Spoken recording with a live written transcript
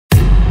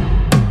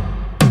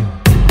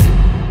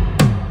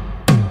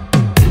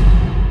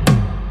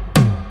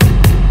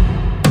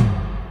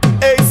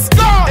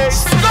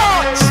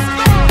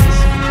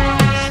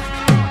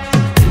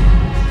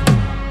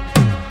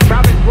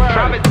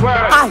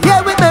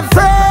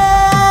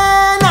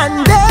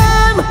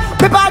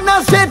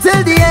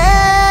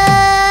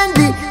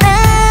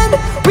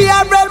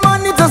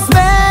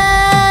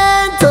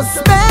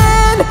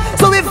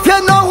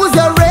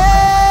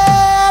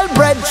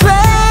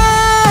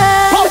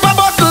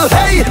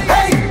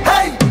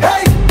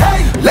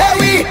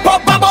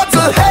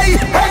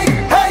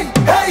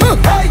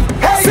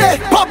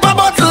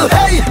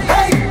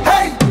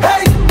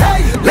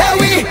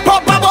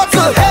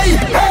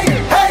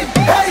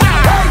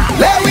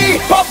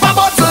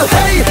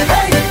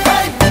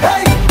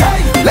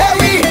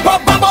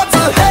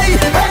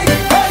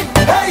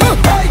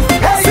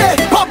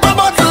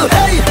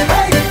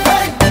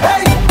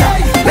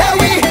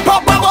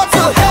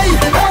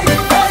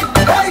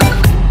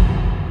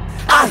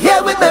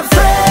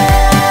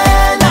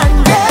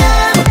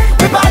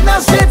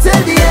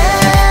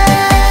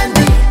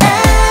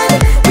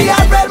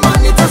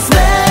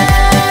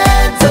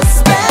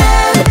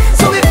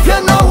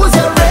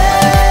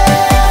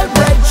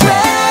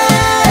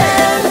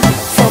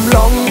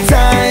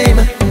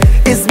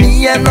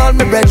and all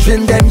my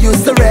brethren, them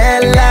used to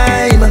red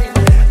line.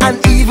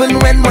 And even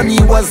when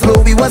money was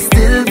low, we was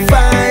still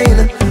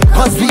fine.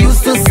 Cause we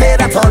used to say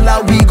that all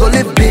our we go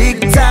live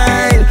big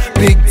time,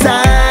 big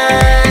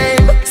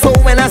time. So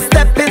when I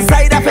step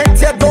inside, I bet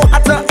you don't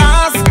have to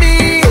ask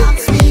me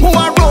who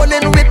I'm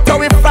rolling with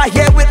or if I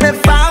here with my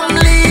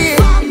family.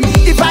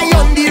 If I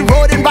on the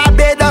road in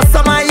Barbados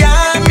or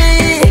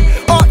Miami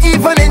or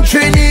even in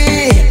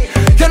Trinity,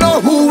 you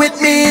know who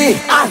with me.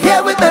 I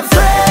here with my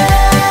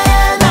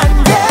friend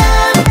and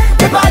them.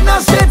 If I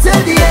not straight till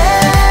the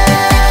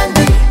end,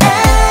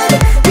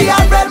 we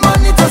have real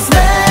money to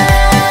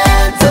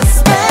spend, to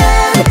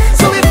spend.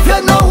 So if you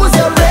know who's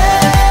your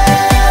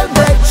real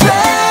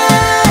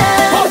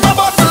brethren, pop a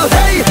bottle,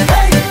 hey,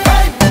 hey,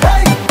 hey,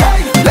 hey,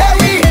 hey. Let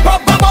me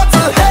pop a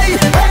bottle, hey,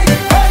 hey,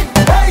 hey,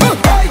 hey,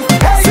 hey,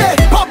 hey. Say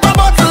pop a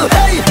bottle,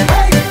 hey,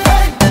 hey,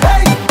 hey,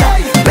 hey,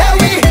 hey. Let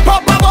me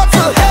pop a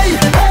bottle, hey,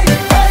 hey,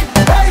 hey,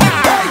 hey,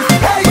 hey,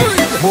 hey.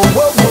 Whoa,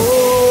 whoa,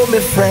 whoa, my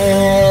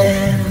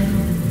friend.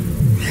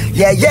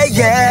 Yeah, yeah,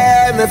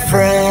 yeah, my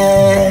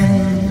friend.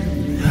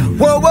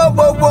 Whoa, whoa,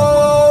 whoa,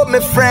 whoa, my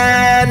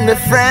friend, my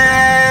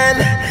friend.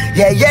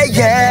 Yeah, yeah,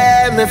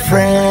 yeah, my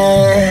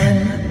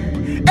friend.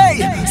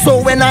 Hey,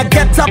 so when I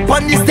get up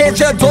on the stage,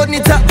 you don't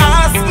need to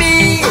ask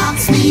me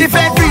if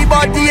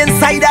everybody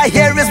inside I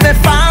here is my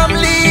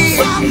family.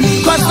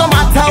 Cause no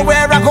matter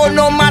where I go,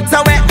 no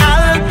matter where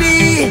I'll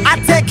be, I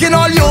taking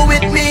all you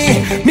with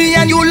me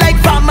and you like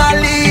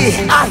family.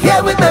 I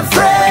here with my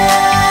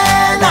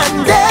friend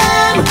and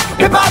them.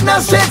 We partner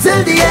straight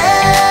till the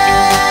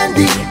end,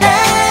 the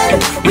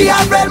end. We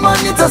have real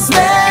money to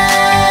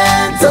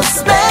spend, to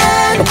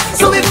spend.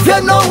 So if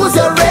you know who's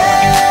your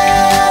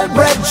real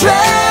brethren,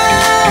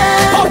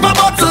 pop a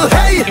bottle,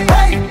 hey,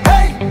 hey,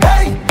 hey,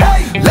 hey,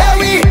 hey. Let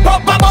me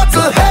pop a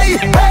bottle, hey,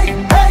 hey,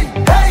 hey,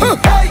 hey,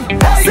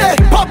 hey. Say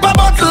pop a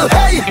bottle,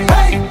 hey,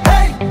 hey,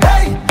 hey,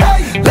 hey,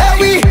 hey. Let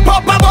me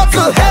pop a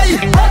bottle, hey,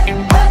 hey,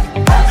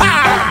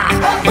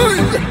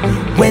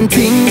 hey. When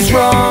things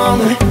wrong,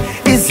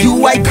 it's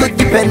you I could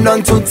depend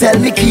on to tell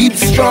me keep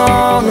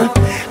strong.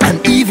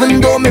 And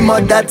even though my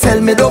mother tell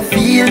me don't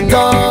feel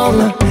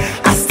down,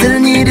 I still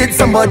needed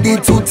somebody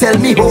to tell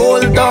me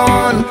hold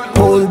on,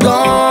 hold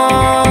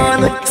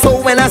on.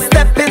 So when I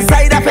step